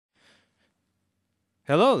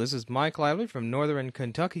Hello, this is Mike Lively from Northern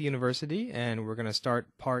Kentucky University, and we're going to start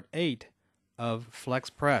part 8 of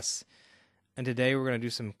Flexpress. And today we're going to do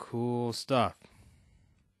some cool stuff.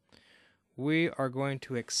 We are going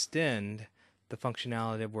to extend the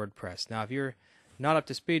functionality of WordPress. Now, if you're not up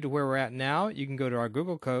to speed to where we're at now, you can go to our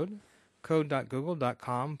Google code,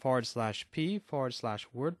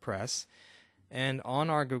 code.google.com/p/WordPress, and on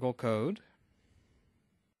our Google code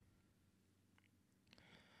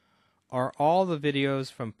are all the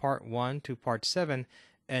videos from part 1 to part 7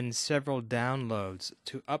 and several downloads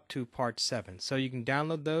to up to part 7. So you can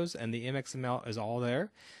download those, and the Mxml is all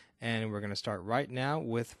there. And we're going to start right now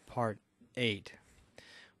with part 8.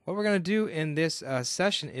 What we're going to do in this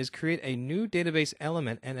session is create a new database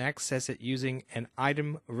element and access it using an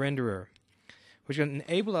item renderer, which is going to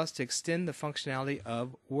enable us to extend the functionality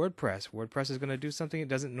of WordPress. WordPress is going to do something it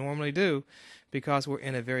doesn't normally do because we're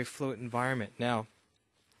in a very fluid environment. Now,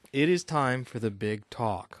 it is time for the big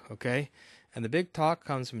talk, okay? And the big talk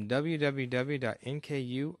comes from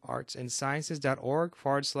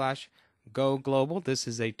www.nkuartsandsciences.org/go global. This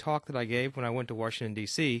is a talk that I gave when I went to Washington,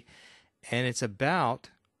 D.C., and it's about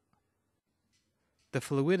the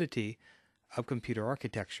fluidity of computer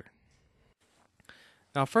architecture.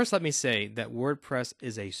 Now, first let me say that WordPress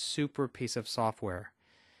is a super piece of software.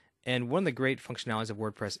 And one of the great functionalities of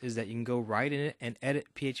WordPress is that you can go right in it and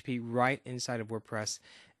edit PHP right inside of WordPress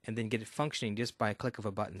and then get it functioning just by a click of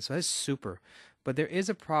a button. So that's super. But there is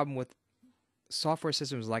a problem with software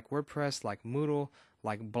systems like WordPress, like Moodle,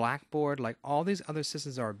 like Blackboard, like all these other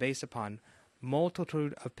systems that are based upon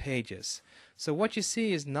multitude of pages. So what you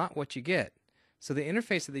see is not what you get. So the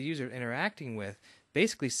interface that the user is interacting with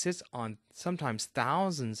basically sits on sometimes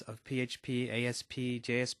thousands of PHP, ASP,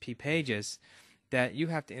 JSP pages that you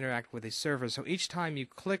have to interact with a server. So each time you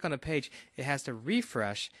click on a page, it has to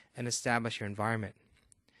refresh and establish your environment.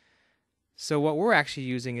 So what we're actually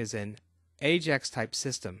using is an Ajax type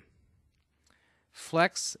system.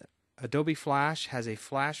 Adobe Flash has a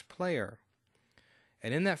Flash player.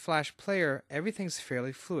 And in that Flash player, everything's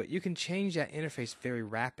fairly fluid. You can change that interface very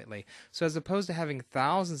rapidly. So as opposed to having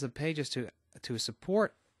thousands of pages to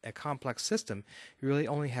support a complex system, you really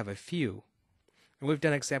only have a few. And we've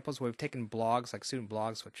done examples where we've taken blogs, like student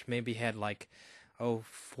blogs, which maybe had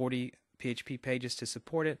 40 PHP pages to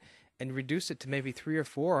support it, and reduced it to maybe 3 or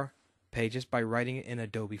 4 pages by writing it in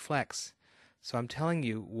Adobe Flex. So I'm telling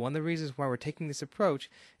you, one of the reasons why we're taking this approach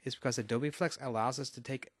is because Adobe Flex allows us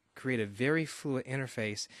to create a very fluid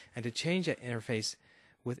interface and to change that interface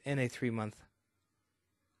within a 3-month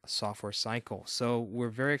software cycle. So we're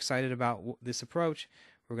very excited about this approach.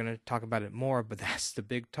 We're going to talk about it more, but that's the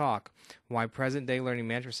big talk. Why present-day learning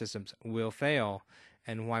management systems will fail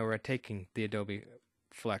and why we're taking the Adobe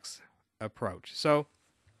Flex approach. So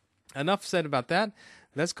enough said about that.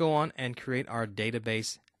 Let's go on and create our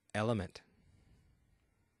database element.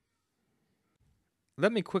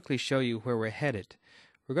 Let me quickly show you where we're headed.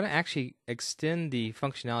 We're going to actually extend the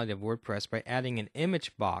functionality of WordPress by adding an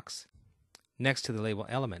image box next to the label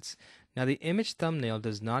elements. Now, the image thumbnail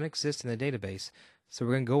does not exist in the database, so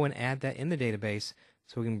we're going to go and add that in the database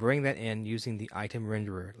so we can bring that in using the item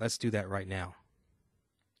renderer. Let's do that right now.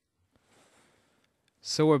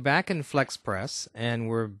 So we're back in Flexpress, and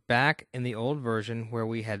we're back in the old version where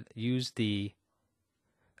we had used the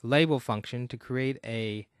label function to create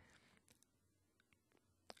a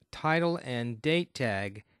title and date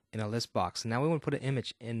tag in a list box. Now we want to put an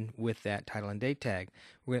image in with that title and date tag.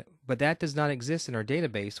 But that does not exist in our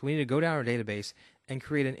database. We need to go down our database and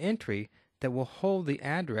create an entry that will hold the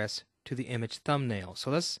address to the image thumbnail. So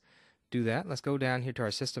let's do that. Let's go down here to our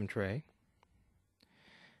system tray.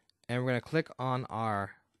 And we're going to click on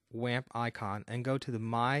our WAMP icon and go to the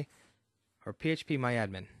PHP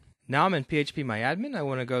MyAdmin. Now I'm in PHP MyAdmin. I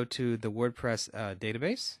want to go to the WordPress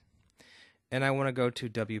database. And I want to go to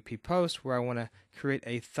WP Post, where I want to create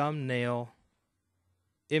a thumbnail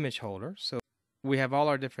image holder. So we have all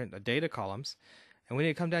our different data columns. And we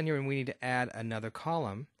need to come down here and we need to add another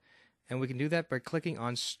column. And we can do that by clicking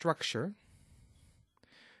on Structure.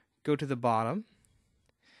 Go to the bottom.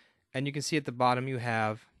 And you can see at the bottom you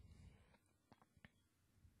have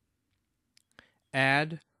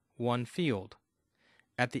Add one field.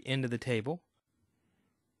 At the end of the table,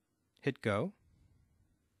 hit Go.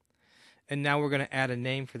 And now we're going to add a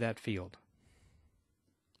name for that field.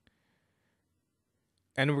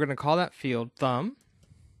 And we're going to call that field thumb_name.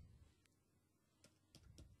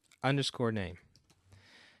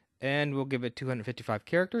 And we'll give it 255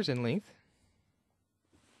 characters in length.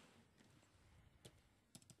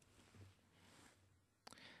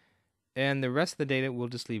 And the rest of the data we'll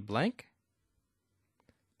just leave blank.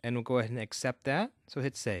 And we'll go ahead and accept that. So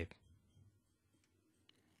hit Save.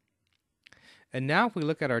 And now if we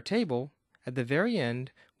look at our table, at the very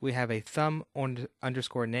end, we have a thumb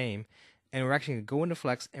underscore name, and we're actually going to go into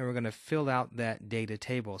Flex and we're going to fill out that data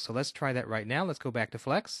table. So let's try that right now. Let's go back to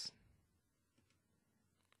Flex.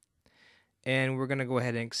 And we're going to go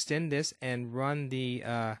ahead and extend this and run the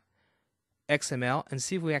XML and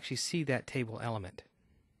see if we actually see that table element.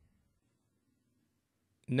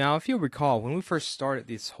 Now, if you'll recall, when we first started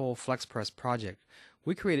this whole Flexpress project,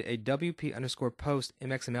 we created a wp_post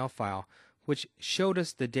Mxml file which showed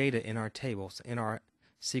us the data in our tables, in our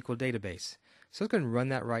SQL database. So let's go and run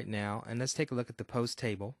that right now, and let's take a look at the post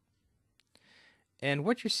table. And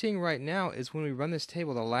what you're seeing right now is when we run this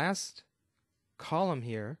table, the last column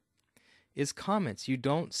here is comments. You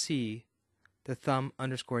don't see the thumb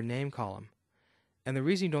underscore name column. And the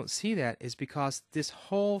reason you don't see that is because this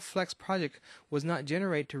whole Flex project was not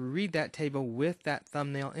generated to read that table with that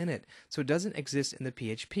thumbnail in it. So it doesn't exist in the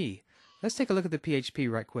PHP. Let's take a look at the PHP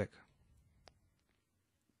right quick.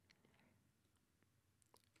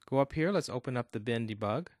 Go up here, let's open up the bin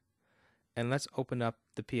debug, and let's open up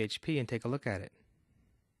the PHP and take a look at it.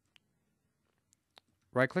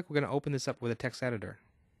 Right click, we're going to open this up with a text editor.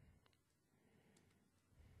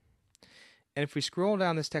 And if we scroll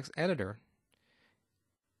down this text editor,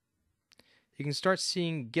 you can start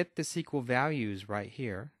seeing get the SQL values right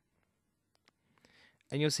here.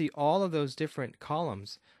 And you'll see all of those different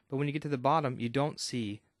columns, but when you get to the bottom, you don't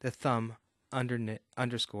see the thumb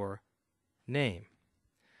underscore name.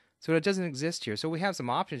 So it doesn't exist here. So we have some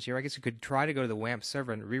options here. I guess you could try to go to the WAMP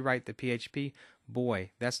server and rewrite the PHP.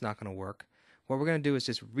 Boy, that's not going to work. What we're going to do is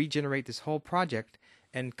just regenerate this whole project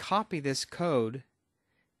and copy this code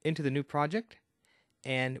into the new project.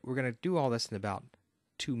 And we're going to do all this in about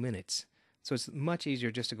 2 minutes. So it's much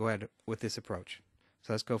easier just to go ahead with this approach.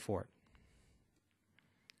 So let's go for it.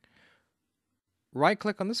 Right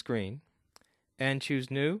click on the screen and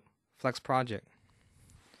choose New Flex Project.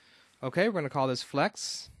 Okay, we're going to call this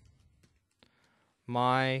Flex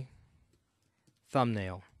My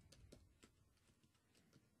Thumbnail.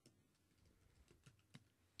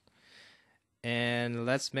 And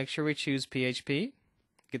let's make sure we choose PHP.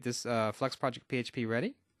 Get this Flex Project PHP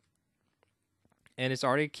ready. And it's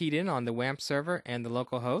already keyed in on the WAMP server and the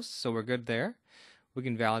local host, so we're good there. We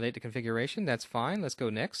can validate the configuration. That's fine. Let's go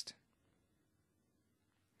next.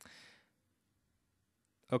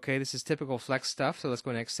 Okay, this is typical Flex stuff, so let's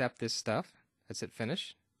go and accept this stuff. Let's hit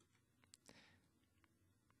finish.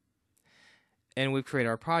 And we've created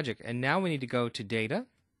our project. And now we need to go to data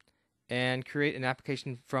and create an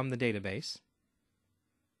application from the database.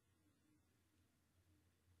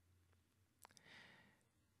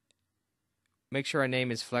 Make sure our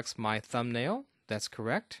name is Flex My Thumbnail. That's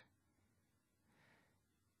correct.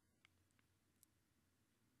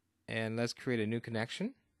 And let's create a new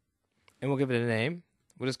connection. And we'll give it a name.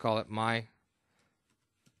 We'll just call it My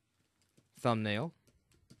Thumbnail.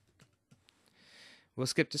 We'll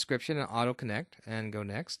skip description and auto connect and go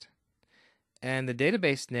next. And the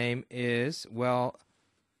database name is, well,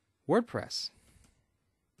 WordPress.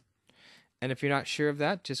 And if you're not sure of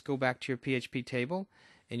that, just go back to your PHP table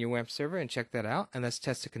in your WAMP server and check that out. And let's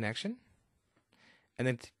test the connection. And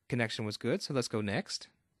then the connection was good, so let's go next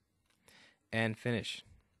and finish.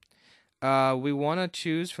 We want to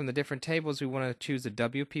choose from the different tables, we want to choose the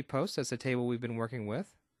WP post. That's the table we've been working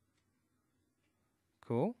with.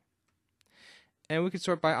 Cool. And we can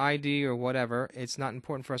sort by ID or whatever. It's not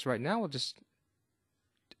important for us right now.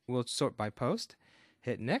 We'll sort by post.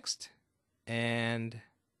 Hit next and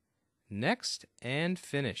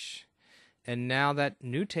finish. And now that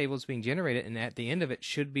new table is being generated, and at the end of it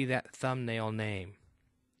should be that thumbnail name.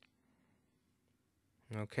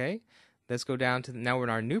 Okay. Let's go down to, now we're in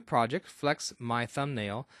our new project, Flex My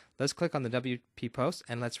Thumbnail. Let's click on the WP post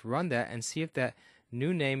and let's run that and see if that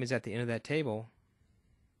new name is at the end of that table.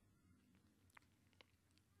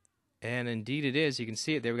 And indeed it is. You can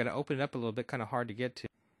see it there. We've got to open it up a little bit, kind of hard to get to.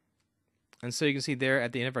 And so you can see there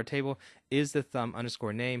at the end of our table is the thumb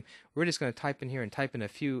underscore name. We're just going to type in here and type in a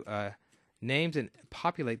few names and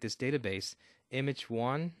populate this database. Image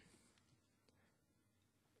 1,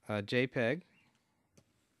 JPEG.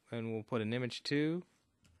 And we'll put an image 2,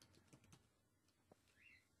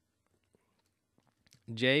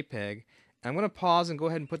 JPEG. I'm going to pause and go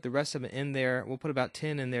ahead and put the rest of it in there. We'll put about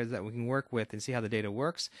 10 in there that we can work with and see how the data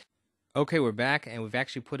works. Okay, we're back, and we've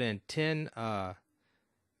actually put in 10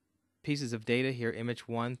 pieces of data here, image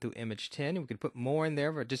 1 through image 10. We could put more in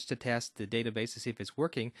there just to test the database to see if it's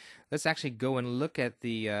working. Let's actually go and look at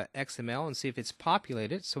the XML and see if it's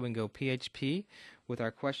populated. So we can go PHP with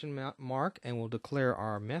our question mark, and we'll declare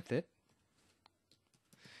our method.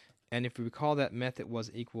 And if we recall, that method was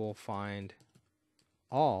equal find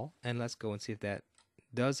all, and let's go and see if that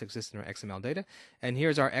does exist in our XML data. And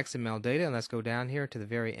here's our XML data, and let's go down here to the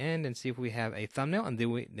very end and see if we have a thumbnail, and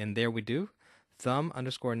there we do,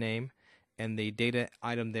 thumb_name, and the data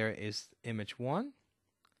item there is image 1,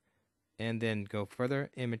 and then go further,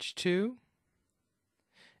 image 2,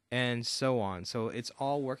 and so on. So it's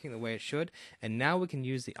all working the way it should, and now we can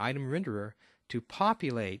use the item renderer to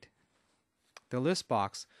populate the list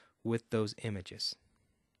box with those images.